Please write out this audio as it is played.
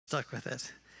stuck with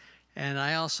it. And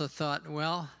I also thought,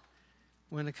 well,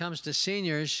 when it comes to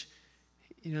seniors,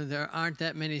 you know, there aren't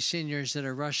that many seniors that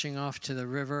are rushing off to the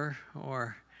river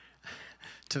or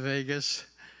to Vegas.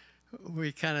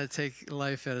 We kind of take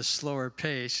life at a slower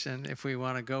pace, and if we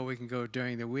want to go, we can go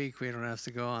during the week. We don't have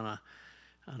to go on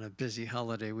a busy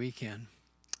holiday weekend.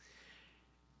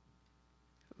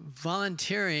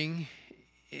 Volunteering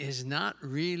is not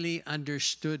really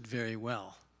understood very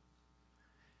well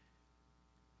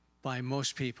by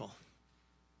most people.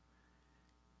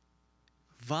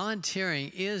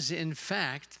 Volunteering is, in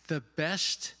fact, the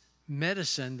best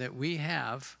medicine that we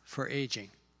have for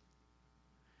aging.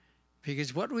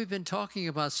 Because what we've been talking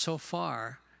about so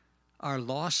far are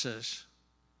losses.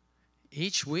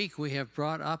 Each week we have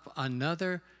brought up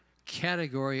another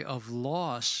category of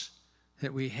loss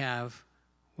that we have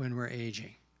when we're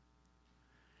aging.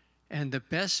 And the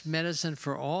best medicine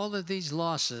for all of these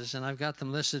losses, and I've got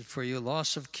them listed for you: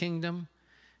 loss of kingdom,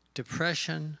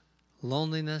 depression,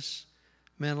 loneliness,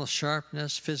 mental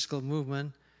sharpness, physical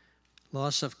movement,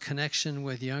 loss of connection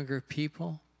with younger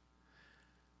people.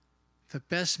 The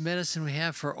best medicine we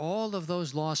have for all of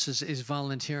those losses is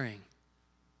volunteering.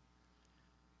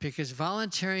 Because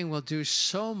volunteering will do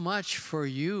so much for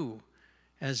you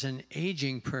as an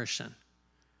aging person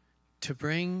to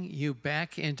bring you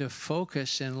back into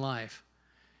focus in life.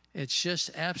 It's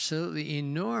just absolutely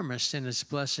enormous in its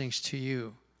blessings to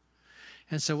you.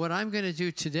 And so what I'm going to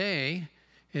do today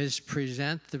is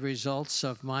present the results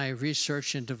of my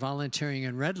research into volunteering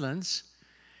in Redlands,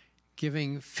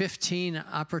 giving 15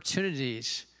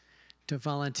 opportunities to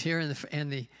volunteer.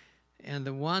 And the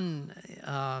one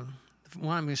I'm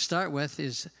going to start with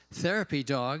is therapy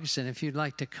dogs. And if you'd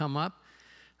like to come up,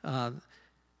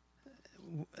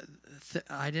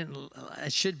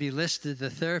 it should be listed, the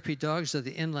therapy dogs of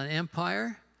the Inland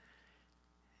Empire.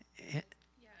 Yeah,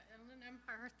 Inland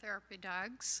Empire Therapy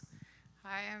Dogs.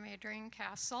 Hi, I'm Adrienne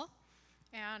Castle,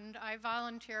 and I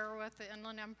volunteer with the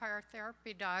Inland Empire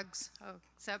Therapy Dogs. Oh,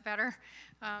 is that better?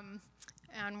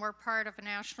 And we're part of a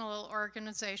national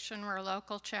organization. We're a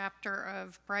local chapter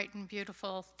of Bright and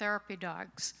Beautiful Therapy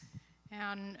Dogs.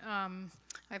 And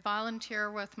I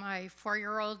volunteer with my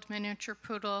 4-year-old miniature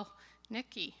poodle,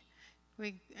 Nikki.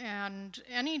 And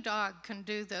any dog can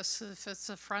do this if it's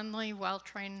a friendly,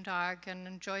 well-trained dog and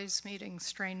enjoys meeting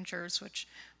strangers, which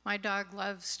my dog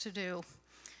loves to do.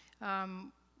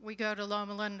 We go to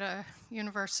Loma Linda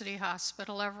University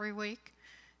Hospital every week,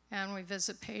 and we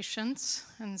visit patients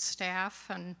and staff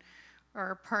and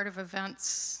are part of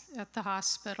events at the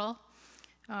hospital.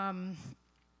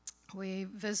 We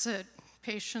visit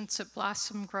patients at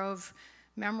Blossom Grove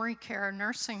Memory Care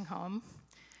Nursing Home,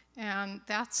 and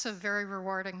that's a very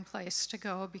rewarding place to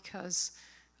go because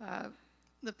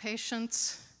the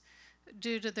patients,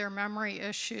 due to their memory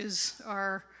issues,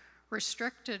 are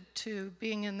restricted to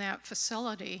being in that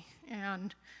facility,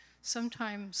 and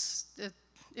sometimes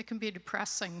it can be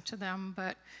depressing to them,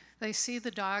 but they see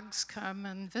the dogs come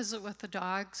and visit with the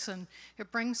dogs, and it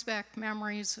brings back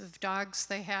memories of dogs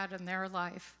they had in their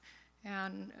life,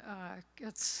 and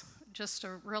it's just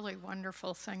a really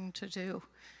wonderful thing to do.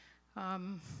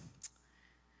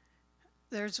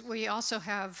 We also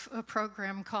have a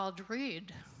program called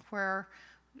Read, where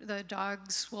the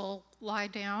dogs will lie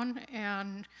down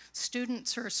and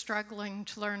students who are struggling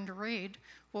to learn to read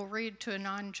will read to a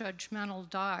non-judgmental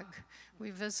dog.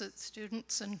 We visit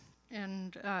students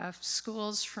in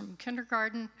schools from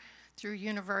kindergarten through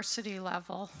university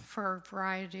level for a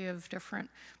variety of different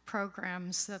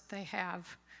programs that they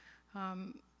have.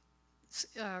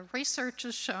 Research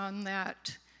has shown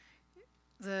that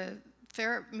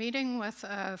meeting with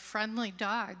a friendly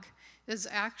dog is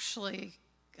actually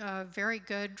very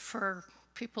good for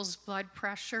people's blood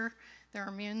pressure, their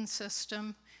immune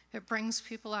system. It brings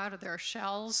people out of their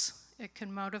shells. It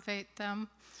can motivate them.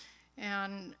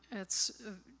 And it's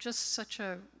just such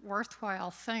a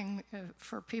worthwhile thing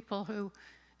for people who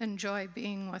enjoy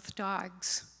being with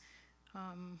dogs.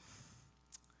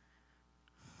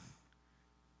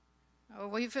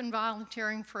 We've been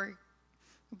volunteering for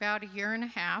about 1.5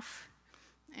 years,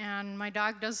 and my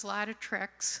dog does a lot of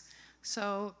tricks.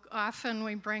 So often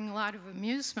we bring a lot of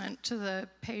amusement to the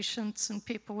patients and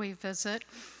people we visit,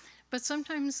 but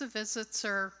sometimes the visits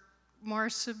are more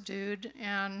subdued,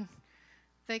 and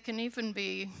they can even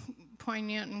be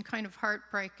poignant and kind of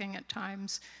heartbreaking at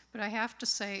times. But I have to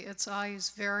say, it's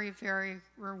always very, very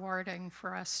rewarding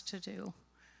for us to do.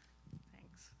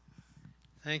 Thanks.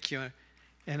 Thank you.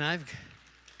 And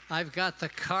I've got the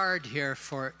card here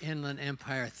for Inland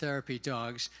Empire Therapy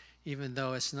Dogs, even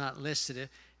though it's not listed.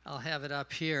 I'll have it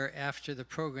up here after the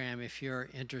program if you're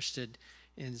interested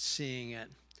in seeing it.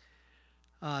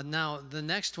 Now, the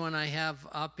next one I have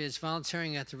up is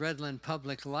volunteering at the Redland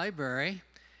Public Library.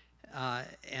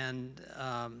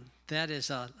 That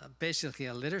is basically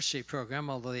a literacy program,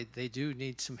 although they do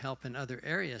need some help in other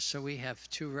areas. So we have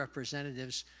two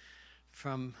representatives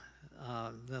from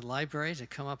the library to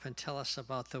come up and tell us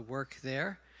about the work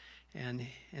there. And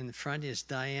in the front is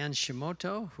Diane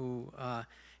Shimoto, who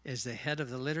is the head of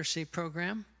the literacy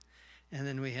program. And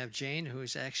then we have Jane, who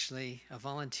is actually a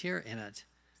volunteer in it.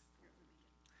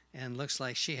 And looks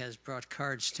like she has brought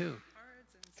cards too.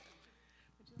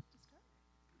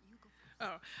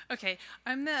 Oh, okay.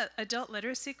 I'm the adult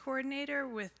literacy coordinator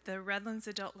with the Redlands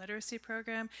Adult Literacy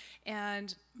Program,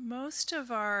 and most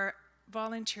of our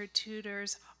volunteer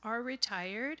tutors are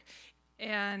retired,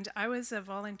 and I was a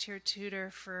volunteer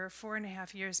tutor for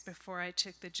 4.5 years before I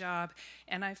took the job,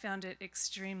 and I found it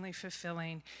extremely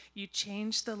fulfilling. You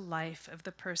change the life of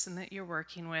the person that you're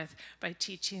working with by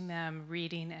teaching them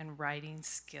reading and writing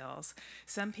skills.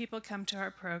 Some people come to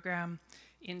our program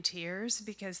in tears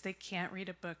because they can't read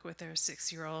a book with their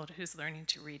 6-year-old who's learning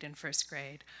to read in 1st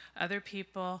grade. Other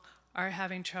people are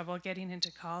having trouble getting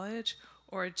into college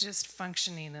or just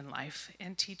functioning in life,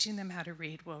 and teaching them how to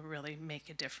read will really make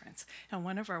a difference. And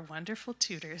one of our wonderful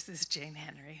tutors is Jane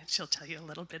Henry, and she'll tell you a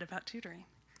little bit about tutoring.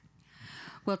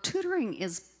 Well, tutoring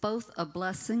is both a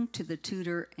blessing to the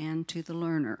tutor and to the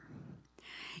learner.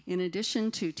 In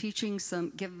addition to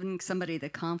giving somebody the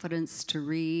confidence to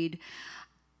read,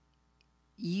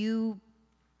 you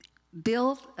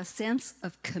build a sense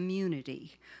of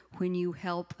community when you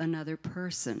help another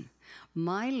person.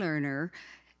 My learner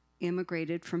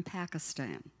immigrated from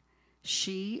Pakistan.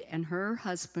 She and her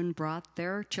husband brought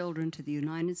their children to the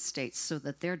United States so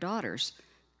that their daughters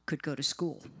could go to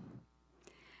school.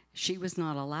 She was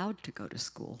not allowed to go to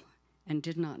school and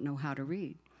did not know how to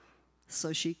read.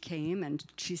 So she came and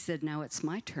she said, now it's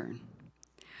my turn.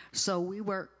 So we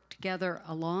worked together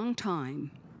a long time.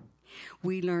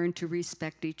 We learned to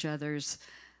respect each other's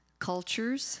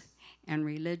cultures and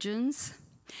religions,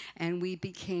 and we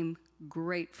became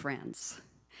great friends.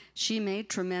 She made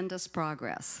tremendous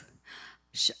progress.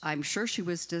 I'm sure she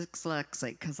was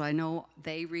dyslexic, because I know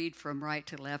they read from right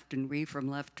to left and we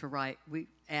from left to right.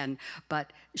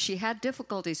 But she had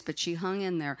difficulties, but she hung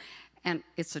in there. And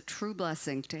it's a true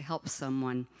blessing to help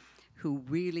someone who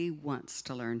really wants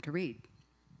to learn to read.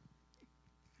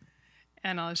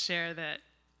 And I'll share that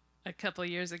a couple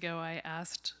years ago, I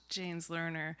asked Jane's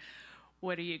learner,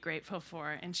 what are you grateful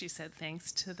for? And she said,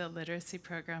 thanks to the literacy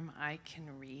program, I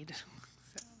can read.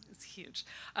 So it's huge.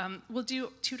 We'll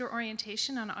do tutor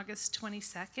orientation on August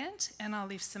 22nd, and I'll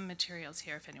leave some materials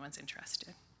here if anyone's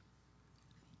interested.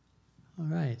 All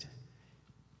right.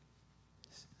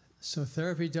 So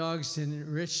therapy dogs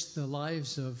enrich the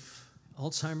lives of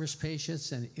Alzheimer's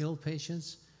patients and ill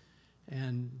patients.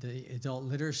 And the adult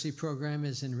literacy program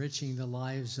is enriching the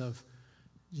lives of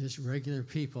just regular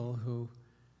people who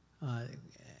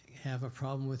have a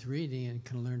problem with reading and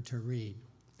can learn to read.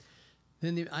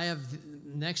 Then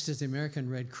next is the American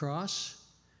Red Cross.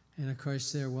 And of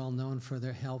course, they're well known for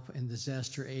their help in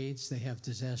disaster aids. They have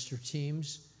disaster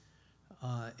teams.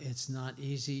 It's not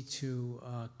easy to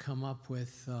come up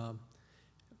with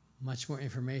much more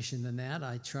information than that.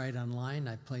 I tried online.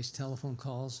 I placed telephone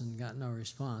calls and got no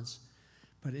response.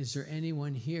 But is there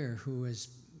anyone here who has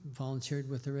volunteered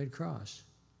with the Red Cross?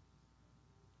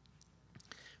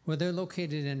 Well, they're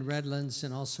located in Redlands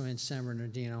and also in San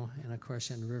Bernardino and, of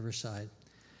course, in Riverside.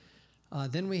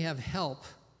 Then we have HELP.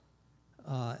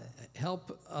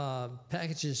 HELP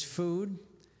packages food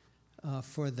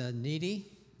for the needy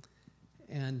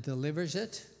and delivers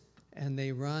it. And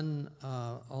they run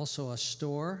also a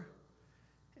store.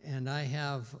 And I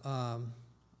have a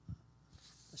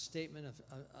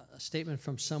statement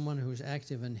from someone who's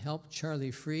active in HELP, Charlie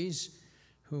Fries,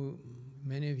 who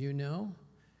many of you know.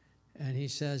 And he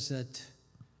says that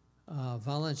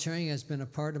volunteering has been a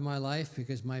part of my life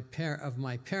because my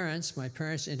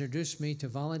parents introduced me to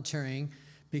volunteering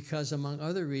because, among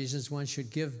other reasons, one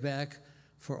should give back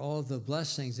for all the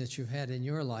blessings that you've had in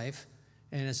your life,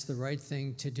 and it's the right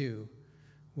thing to do.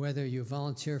 Whether you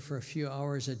volunteer for a few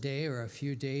hours a day or a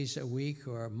few days a week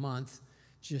or a month,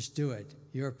 just do it.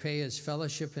 Your pay is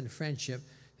fellowship and friendship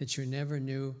that you never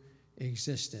knew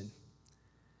existed.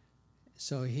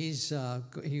 So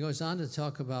he goes on to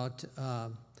talk about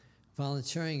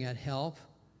volunteering at HELP.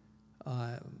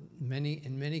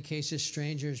 In many cases,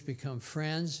 strangers become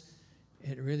friends.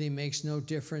 It really makes no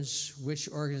difference which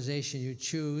organization you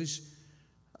choose.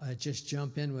 Just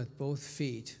jump in with both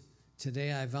feet.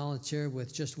 Today, I volunteer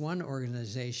with just one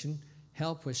organization,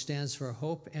 HELP, which stands for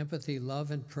Hope, Empathy, Love,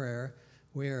 and Prayer.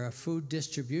 We are a food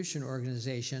distribution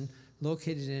organization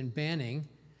located in Banning,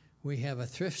 we have a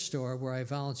thrift store where I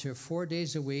volunteer 4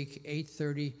 days a week,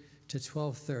 8:30 to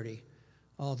 12:30.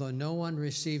 Although no one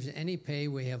receives any pay,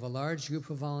 we have a large group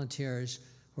of volunteers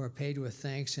who are paid with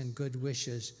thanks and good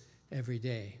wishes every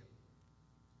day.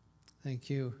 Thank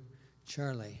you,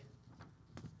 Charlie.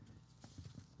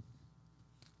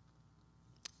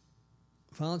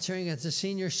 Volunteering at the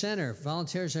Senior Center.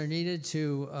 Volunteers are needed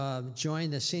to join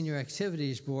the Senior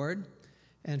Activities Board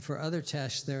and for other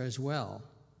tasks there as well.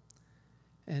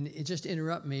 And just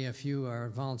interrupt me if you are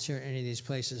volunteering at any of these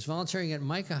places. Volunteering at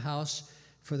Micah House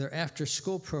for their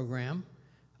after-school program,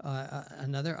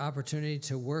 another opportunity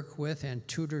to work with and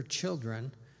tutor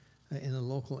children in the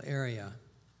local area.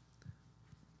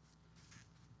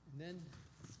 And then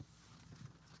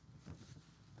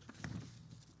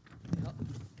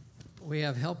we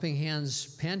have Helping Hands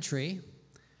Pantry,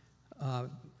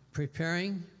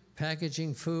 preparing,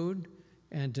 packaging food,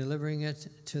 and delivering it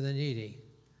to the needy.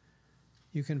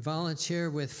 You can volunteer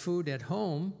with food at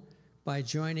home by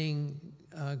joining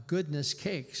Goodness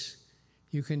Cakes.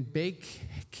 You can bake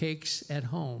cakes at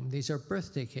home. These are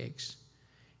birthday cakes.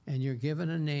 And you're given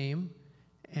a name,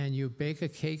 and you bake a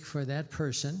cake for that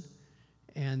person,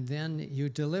 and then you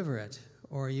deliver it.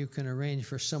 Or you can arrange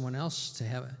for someone else to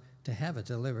have it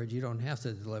delivered. You don't have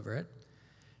to deliver it.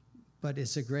 But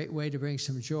it's a great way to bring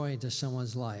some joy into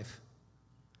someone's life.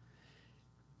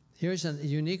 Here's a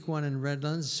unique one in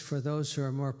Redlands for those who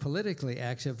are more politically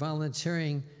active,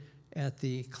 volunteering at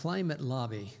the Climate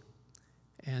Lobby.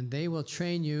 And they will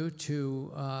train you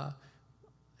how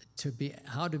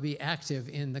to be active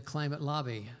in the Climate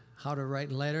Lobby, how to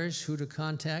write letters, who to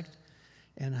contact,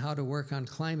 and how to work on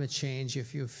climate change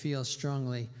if you feel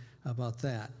strongly about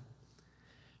that.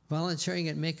 Volunteering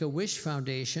at Make-A-Wish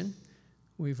Foundation.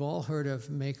 We've all heard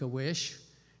of Make-A-Wish.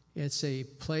 It's a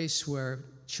place where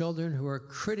children who are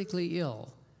critically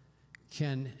ill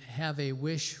can have a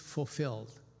wish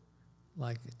fulfilled,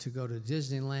 like to go to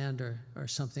Disneyland or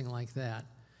something like that.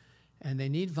 And they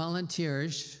need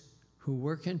volunteers who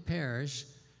work in pairs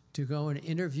to go and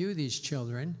interview these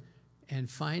children and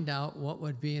find out what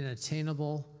would be an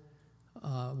attainable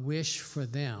wish for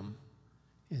them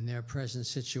in their present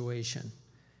situation.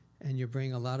 And you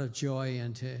bring a lot of joy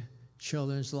into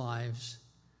children's lives.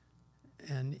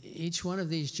 And each one of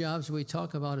these jobs we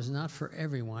talk about is not for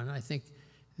everyone. I think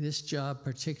this job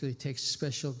particularly takes a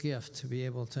special gift to be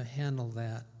able to handle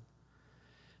that.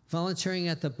 Volunteering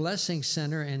at the Blessing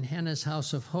Center and Hannah's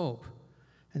House of Hope.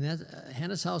 And that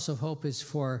Hannah's House of Hope is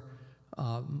for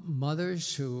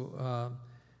mothers who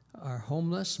are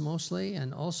homeless mostly,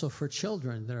 and also for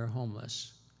children that are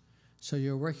homeless. So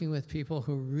you're working with people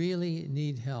who really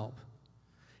need help.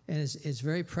 And it's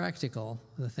very practical,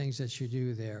 the things that you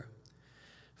do there.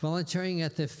 Volunteering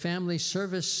at the Family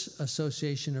Service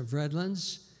Association of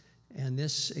Redlands, and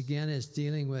this again is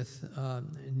dealing with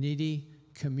needy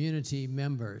community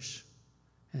members.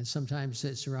 And sometimes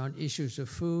it's around issues of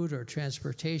food or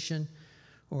transportation,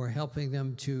 or helping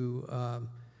them to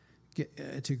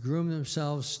groom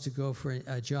themselves to go for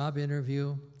a job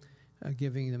interview,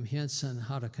 giving them hints on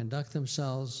how to conduct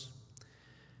themselves.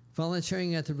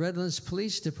 Volunteering at the Redlands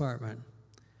Police Department.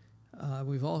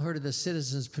 We've all heard of the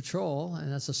Citizens Patrol,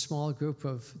 and that's a small group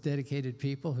of dedicated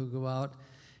people who go out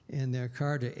in their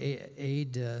car to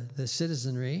aid the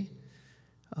citizenry.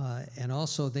 And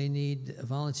also they need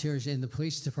volunteers in the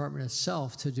police department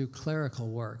itself to do clerical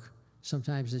work.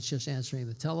 Sometimes it's just answering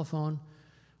the telephone.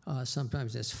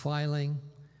 Sometimes it's filing,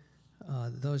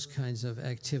 those kinds of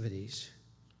activities.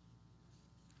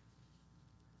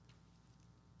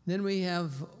 Then we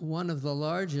have one of the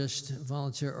largest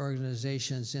volunteer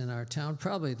organizations in our town,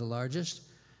 probably the largest,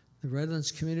 the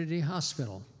Redlands Community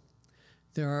Hospital.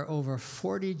 There are over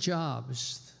 40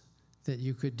 jobs that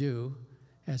you could do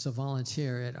as a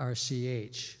volunteer at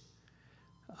RCH.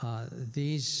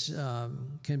 These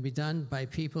can be done by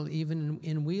people even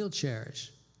in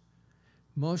wheelchairs.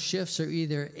 Most shifts are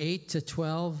either 8 to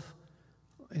 12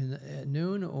 at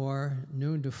noon or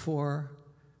noon to 4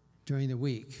 during the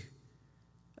week.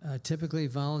 Typically,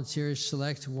 volunteers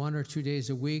select 1 or 2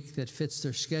 days a week that fits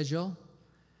their schedule.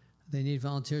 They need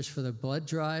volunteers for the blood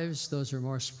drives. Those are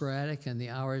more sporadic, and the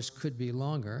hours could be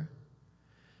longer.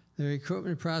 The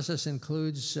recruitment process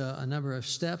includes a number of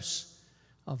steps,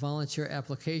 a volunteer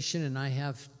application, and I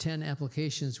have 10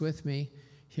 applications with me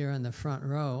here on the front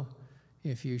row.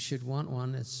 If you should want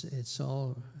one, it's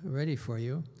all ready for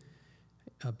you.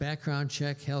 A background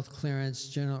check, health clearance,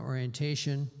 general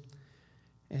orientation,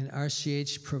 and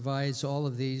RCH provides all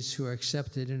of these who are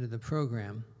accepted into the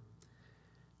program.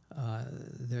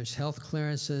 There's health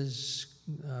clearances,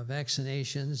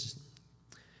 vaccinations,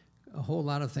 a whole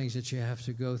lot of things that you have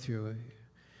to go through.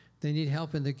 They need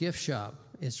help in the gift shop.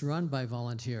 It's run by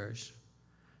volunteers.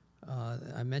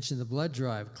 I mentioned the blood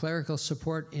drive, clerical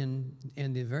support in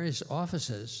the various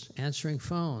offices, answering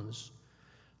phones,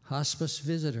 hospice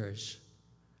visitors,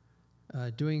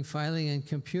 doing filing and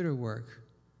computer work,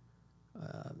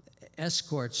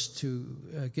 escorts to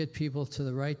get people to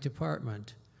the right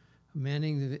department,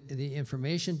 manning the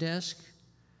information desk,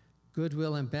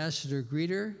 Goodwill ambassador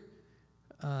greeter.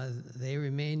 They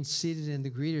remain seated in the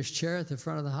greeter's chair at the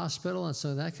front of the hospital, and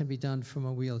so that can be done from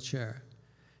a wheelchair.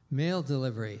 Mail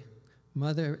delivery,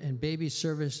 mother and baby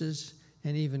services,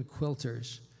 and even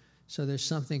quilters. So there's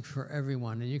something for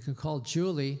everyone. And you can call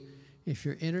Julie if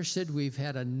you're interested. We've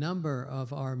had a number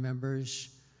of our members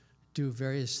do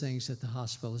various things at the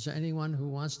hospital. Is there anyone who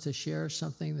wants to share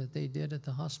something that they did at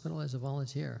the hospital as a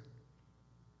volunteer?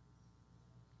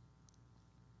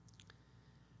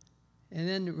 And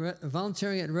then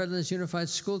volunteering at Redlands Unified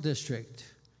School District.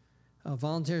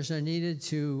 Volunteers are needed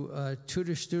to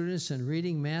tutor students in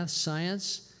reading, math,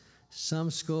 science.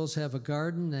 Some schools have a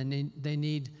garden and they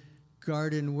need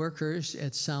garden workers.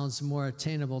 It sounds more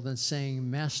attainable than saying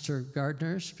master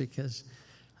gardeners, because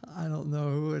I don't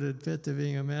know who would admit to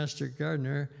being a master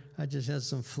gardener. I just had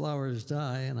some flowers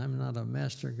die and I'm not a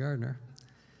master gardener.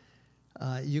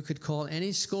 You could call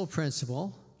any school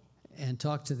principal and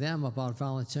talk to them about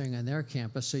volunteering on their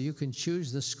campus, so you can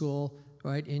choose the school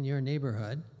right in your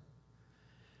neighborhood.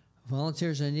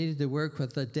 Volunteers are needed to work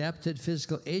with adapted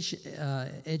physical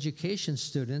education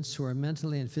students who are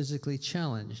mentally and physically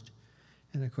challenged.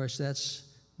 And of course, that's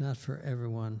not for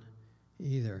everyone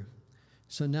either.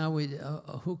 So now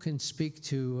who can speak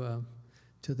to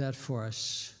that for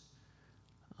us?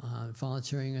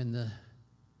 Volunteering in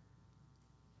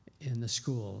the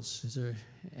schools. Is there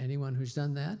anyone who's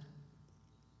done that?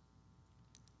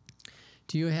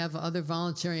 Do you have other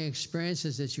volunteering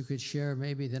experiences that you could share,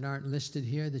 maybe that aren't listed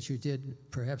here, that you did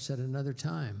perhaps at another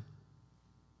time?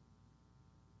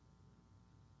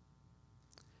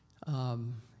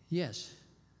 Yes.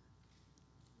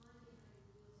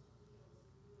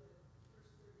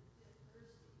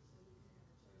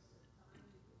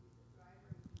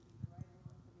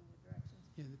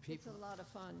 Yeah, the people It's a lot of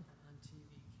fun. on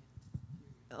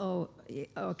TV can't. Oh,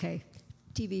 okay.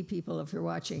 TV people, if you're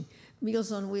watching.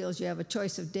 Meals on Wheels, you have a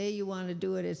choice of day you want to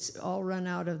do it. It's all run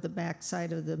out of the back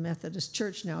side of the Methodist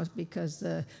Church now because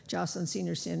the Jocelyn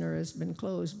Senior Center has been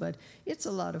closed, but it's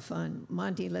a lot of fun.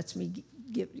 Monty lets me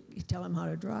tell him how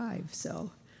to drive,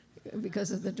 so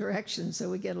because of the directions, so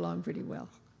we get along pretty well.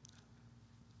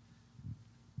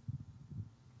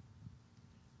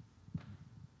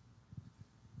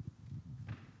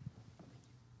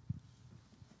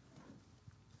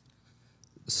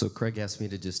 So Craig asked me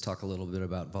to just talk a little bit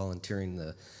about volunteering.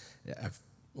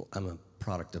 I'm a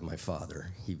product of my father.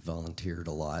 He volunteered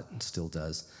a lot and still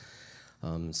does.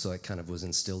 So it kind of was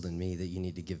instilled in me that you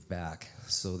need to give back.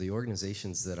 So the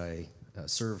organizations that I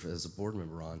serve as a board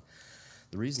member on,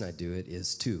 the reason I do it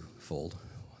is twofold.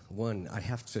 One, I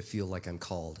have to feel like I'm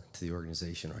called to the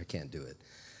organization or I can't do it,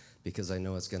 because I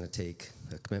know it's going to take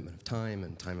a commitment of time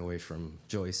and time away from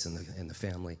Joyce and the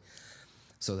family.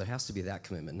 So there has to be that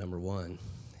commitment, number one.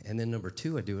 And then number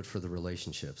two, I do it for the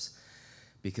relationships.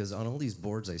 Because on all these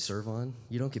boards I serve on,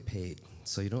 you don't get paid.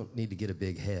 So you don't need to get a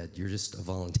big head. You're just a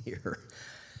volunteer.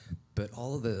 But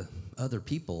all of the other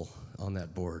people on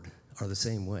that board are the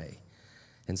same way.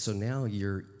 And so now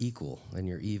you're equal and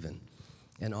you're even.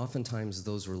 And oftentimes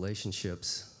those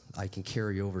relationships I can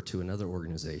carry over to another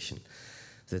organization.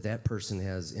 That person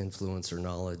has influence or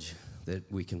knowledge that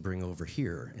we can bring over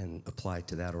here and apply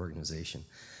to that organization.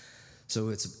 So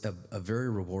it's a very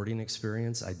rewarding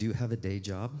experience. I do have a day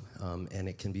job, and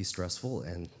it can be stressful,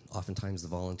 and oftentimes the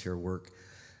volunteer work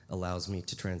allows me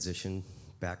to transition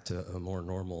back to a more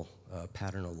normal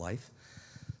pattern of life.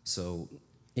 So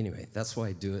anyway, that's why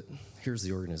I do it. Here's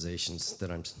the organizations that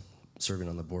I'm serving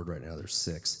on the board right now. There's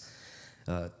 6.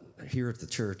 Here at the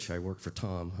church, I work for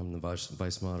Tom. I'm the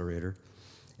vice moderator.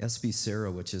 SB Sarah,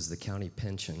 which is the county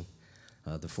pension,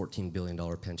 the $14 billion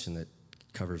pension that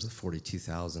covers the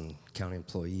 42,000 county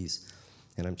employees,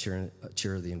 and I'm chair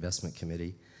of the investment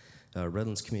committee.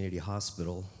 Redlands Community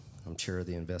Hospital, I'm chair of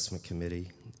the investment committee.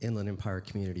 Inland Empire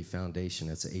Community Foundation,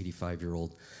 it's an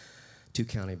 85-year-old,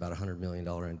 2-county, about $100 million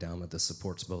endowment that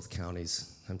supports both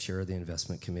counties. I'm chair of the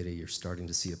investment committee. You're starting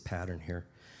to see a pattern here.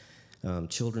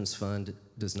 Children's Fund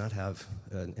does not have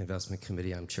an investment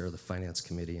committee. I'm chair of the finance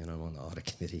committee, and I'm on the audit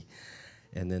committee.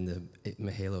 And then the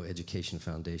Mahalo Education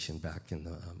Foundation back in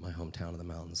my hometown of the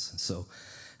mountains. So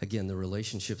again, the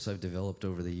relationships I've developed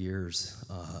over the years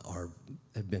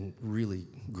have been really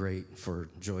great for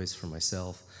Joyce, for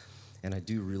myself, and I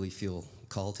do really feel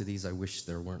call to these. I wish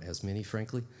there weren't as many,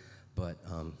 frankly, but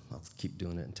I'll keep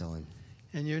doing it until I'm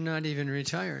And you're not even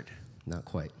retired. not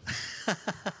quite.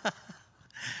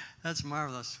 That's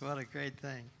marvelous. What a great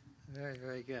thing. Very,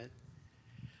 very good.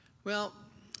 Well,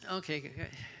 okay.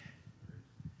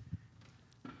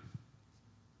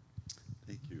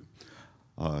 Thank you.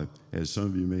 As some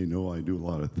of you may know, I do a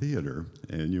lot of theater,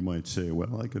 and you might say,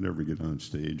 well, I could never get on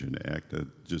stage and act. That's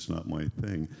just not my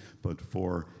thing. But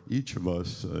for each of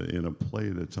us in a play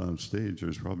that's on stage,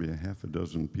 there's probably a half a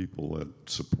dozen people that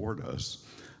support us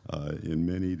in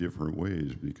many different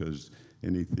ways, because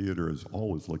any theater is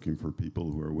always looking for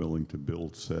people who are willing to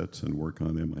build sets and work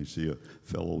on them. I see a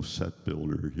fellow set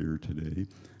builder here today.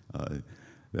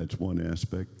 That's one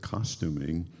aspect.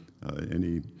 Costuming.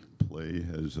 Any play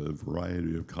has a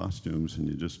variety of costumes, and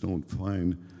you just don't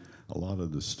find a lot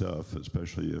of the stuff,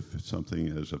 especially if something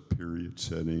has a period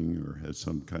setting or has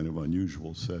some kind of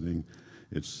unusual setting.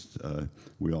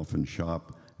 We often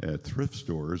shop at thrift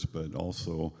stores, but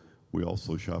we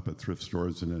also shop at thrift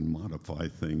stores and then modify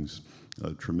things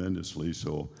tremendously.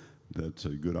 So that's a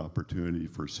good opportunity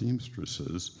for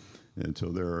seamstresses. And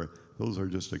so those are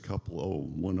just a couple. Oh,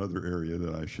 one other area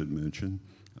that I should mention.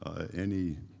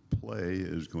 Any play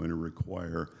is going to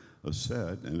require a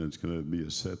set, and it's going to be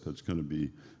a set that's going to be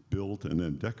built and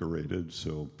then decorated,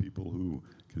 so people who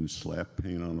can slap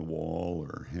paint on a wall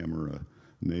or hammer a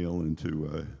nail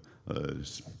into a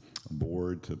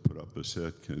board to put up a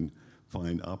set can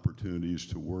find opportunities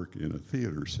to work in a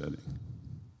theater setting.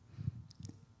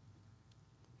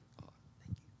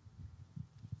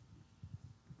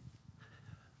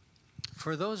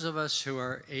 For those of us who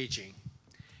are aging,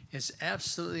 it's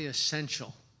absolutely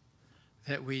essential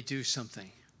that we do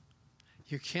something.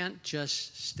 You can't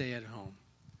just stay at home.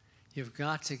 You've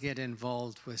got to get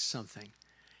involved with something.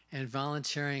 And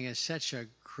volunteering is such a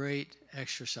great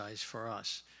exercise for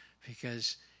us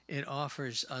because it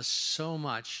offers us so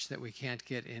much that we can't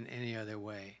get in any other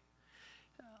way.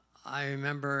 I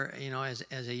remember, as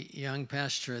a young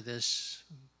pastor, this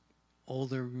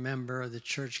older member of the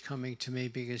church coming to me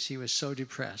because he was so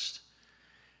depressed.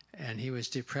 And he was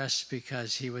depressed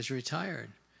because he was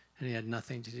retired and he had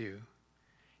nothing to do.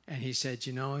 And he said,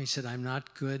 I'm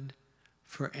not good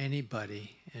for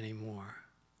anybody anymore.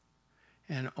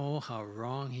 And oh, how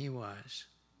wrong he was.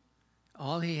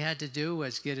 All he had to do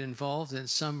was get involved in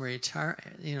some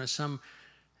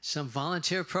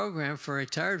volunteer program for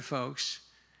retired folks.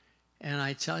 And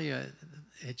I tell you,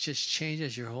 it just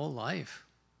changes your whole life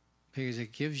because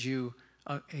it gives you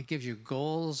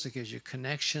goals, it gives you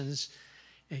connections,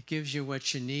 it gives you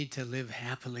what you need to live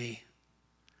happily.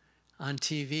 On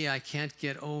TV, I can't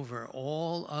get over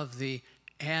all of the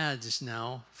ads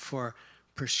now for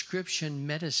prescription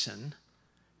medicine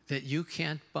that you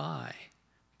can't buy,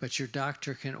 but your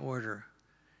doctor can order.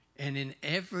 And in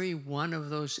every one of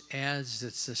those ads,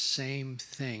 it's the same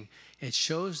thing. It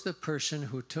shows the person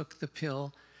who took the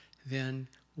pill, then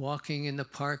walking in the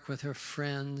park with her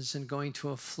friends and going to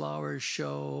a flower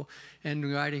show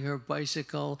and riding her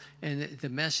bicycle. And the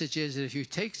message is that if you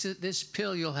take this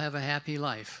pill, you'll have a happy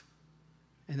life.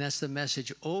 And that's the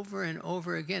message over and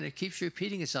over again. It keeps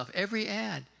repeating itself, every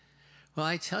ad. Well,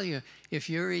 I tell you, if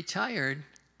you're retired,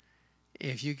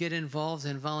 if you get involved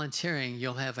in volunteering,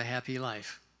 you'll have a happy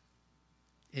life.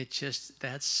 It's just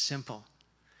that simple.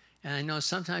 And I know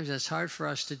sometimes that's hard for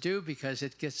us to do because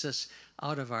it gets us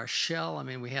out of our shell. I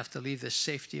mean, we have to leave the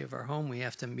safety of our home. We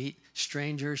have to meet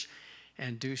strangers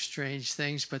and do strange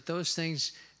things. But those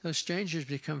strangers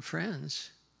become friends.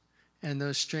 And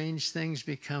those strange things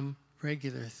become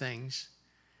regular things.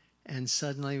 And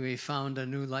suddenly we found a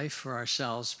new life for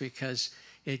ourselves because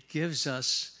it gives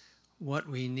us what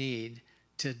we need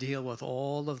to deal with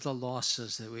all of the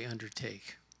losses that we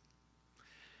undertake.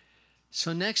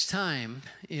 So next time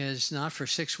is not for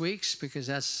 6 weeks because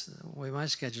that's the way my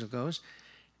schedule goes.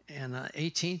 And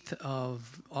 18th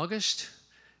of August,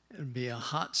 it'll be a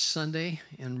hot Sunday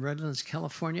in Redlands,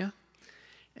 California.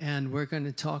 And we're going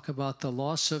to talk about the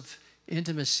loss of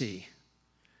intimacy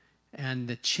and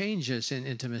the changes in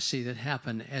intimacy that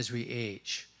happen as we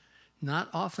age. Not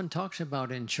often talked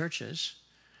about in churches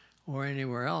or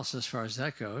anywhere else as far as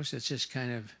that goes. It's just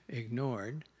kind of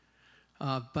ignored.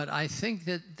 But I think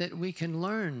that we can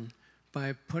learn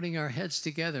by putting our heads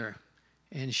together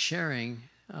and sharing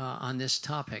on this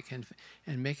topic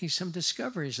and making some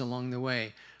discoveries along the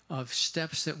way of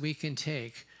steps that we can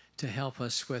take to help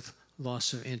us with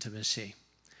loss of intimacy.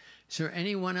 Is there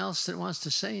anyone else that wants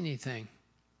to say anything?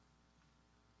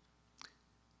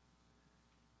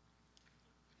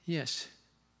 Yes.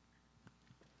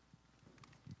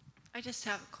 I just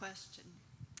have a question.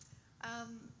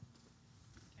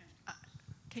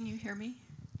 Can you hear me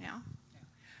now?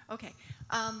 Okay.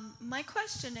 My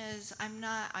question is, I'm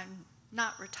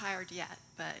not retired yet,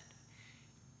 but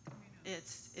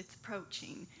it's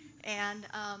approaching, and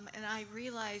I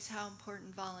realize how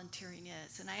important volunteering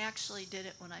is. And I actually did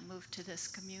it when I moved to this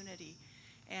community,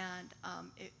 and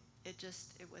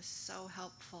it was so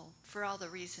helpful for all the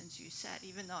reasons you said,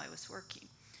 even though I was working.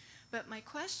 But my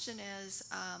question is,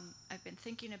 I've been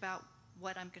thinking about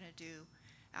what I'm going to do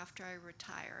after I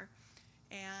retire,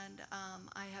 and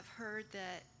I have heard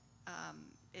that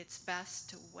it's best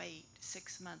to wait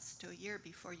 6 months to a year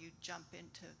before you jump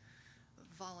into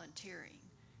volunteering,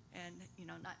 and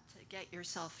not to get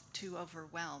yourself too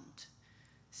overwhelmed.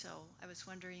 So I was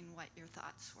wondering what your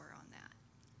thoughts were on that.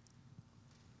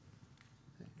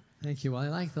 Thank you. Well, I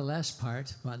like the last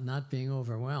part about not being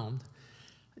overwhelmed.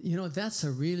 That's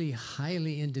a really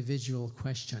highly individual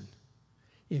question.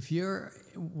 If you're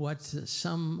what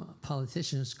some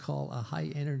politicians call a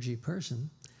high energy person,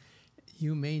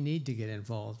 you may need to get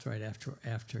involved right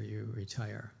after you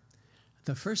retire.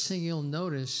 The first thing you'll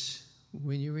notice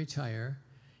when you retire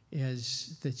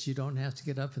is that you don't have to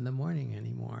get up in the morning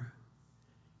anymore.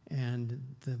 And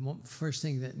the first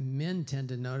thing that men tend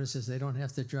to notice is they don't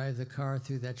have to drive the car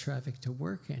through that traffic to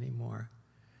work anymore.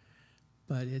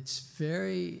 But it's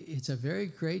a very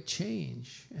great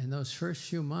change, and those first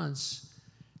few months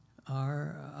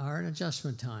are an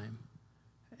adjustment time.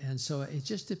 And so it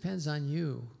just depends on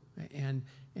you. And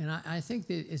I think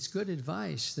that it's good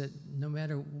advice that no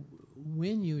matter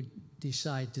when you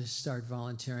decide to start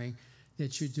volunteering,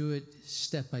 that you do it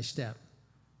step by step.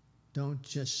 Don't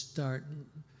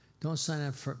sign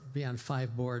up for be on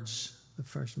 5 boards the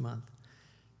first month.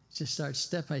 Just start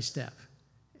step by step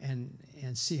and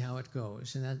see how it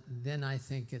goes. And then I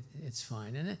think it's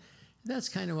fine. And that's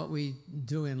kind of what we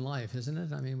do in life, isn't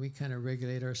it? I mean, we kind of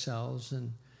regulate ourselves,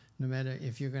 and no matter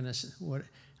if you're going to,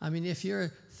 if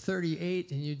you're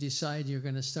 38 and you decide you're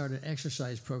going to start an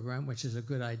exercise program, which is a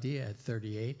good idea at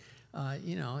 38,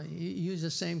 you use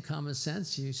the same common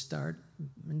sense. You start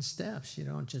in steps. You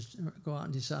don't just go out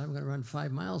and decide, I'm going to run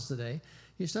 5 miles today.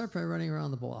 You start by running around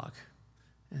the block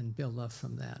and build up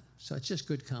from that. So it's just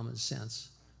good common sense.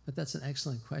 But that's an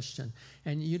excellent question.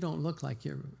 And you don't look like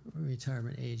your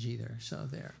retirement age either, so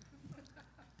there.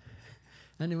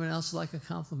 Anyone else like a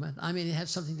compliment? You have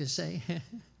something to say?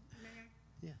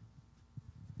 Yeah.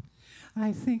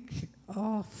 I think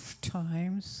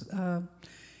oftentimes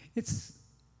it's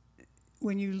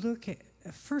when you look at,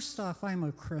 first off, I'm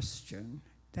a Christian.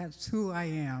 That's who I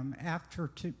am.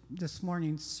 After this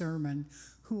morning's sermon,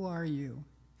 who are you?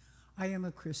 I am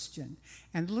a Christian.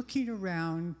 And looking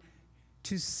around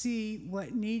to see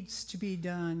what needs to be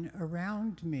done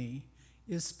around me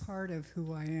is part of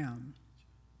who I am.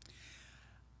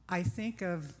 I think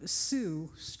of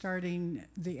Sue starting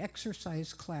the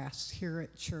exercise class here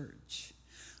at church,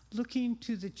 looking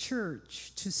to the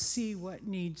church to see what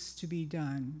needs to be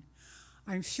done.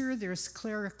 I'm sure there's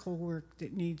clerical work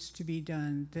that needs to be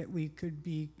done that we could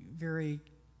be very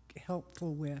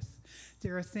helpful with.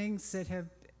 There are things that have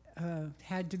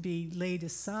had to be laid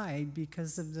aside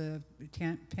because of the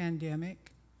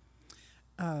pandemic,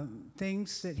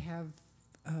 things that have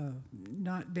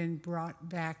not been brought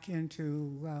back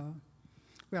into,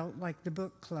 like the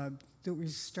book club that we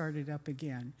started up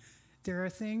again. There are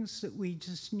things that we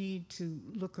just need to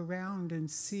look around and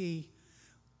see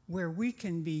where we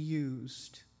can be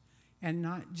used and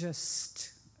not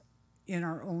just in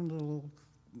our own little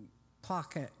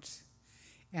pocket.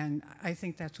 And I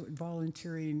think that's what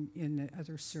volunteering in the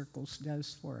other circles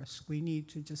does for us. We need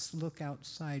to just look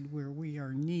outside where we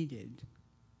are needed.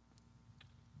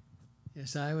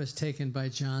 Yes, I was taken by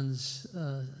John's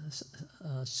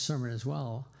sermon as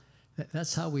well.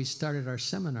 That's how we started our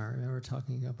seminar. We were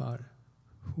talking about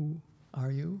who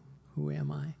are you? Who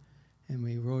am I? And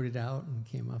we wrote it out and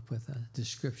came up with a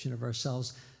description of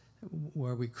ourselves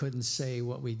where we couldn't say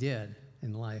what we did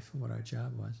in life, what our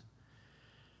job was.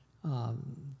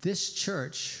 This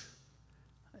church,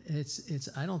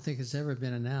 I don't think it's ever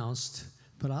been announced,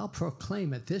 but I'll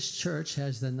proclaim it. This church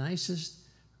has the nicest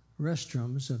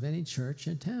restrooms of any church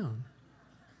in town.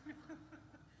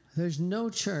 There's no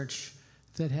church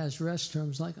that has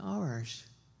restrooms like ours.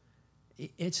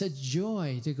 It's a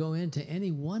joy to go into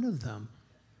any one of them.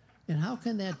 And how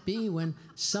can that be when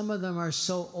some of them are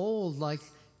so old, like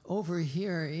over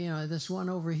here, this one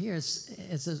over here,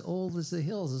 it's as old as the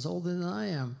hills, as older than I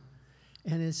am.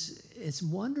 And it's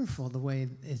wonderful the way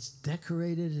it's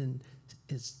decorated and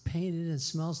it's painted and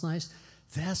smells nice.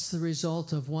 That's the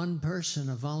result of one person,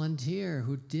 a volunteer,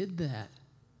 who did that.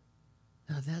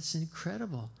 Now that's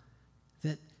incredible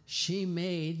that she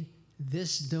made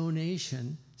this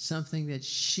donation something that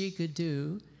she could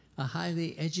do, a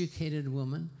highly educated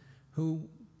woman who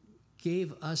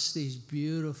gave us these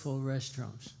beautiful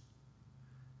restrooms.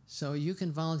 So you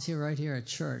can volunteer right here at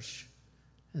church.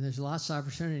 And there's lots of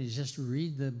opportunities. Just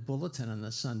read the bulletin on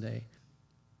the Sunday.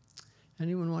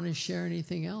 Anyone want to share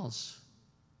anything else?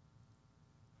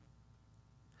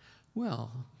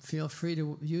 Well, feel free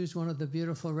to use one of the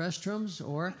beautiful restrooms,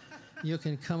 or you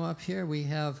can come up here. We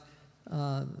have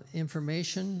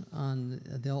information on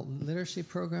the adult literacy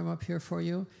program up here for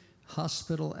you,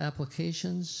 hospital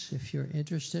applications if you're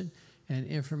interested, and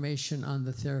information on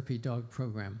the therapy dog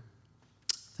program.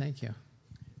 Thank you.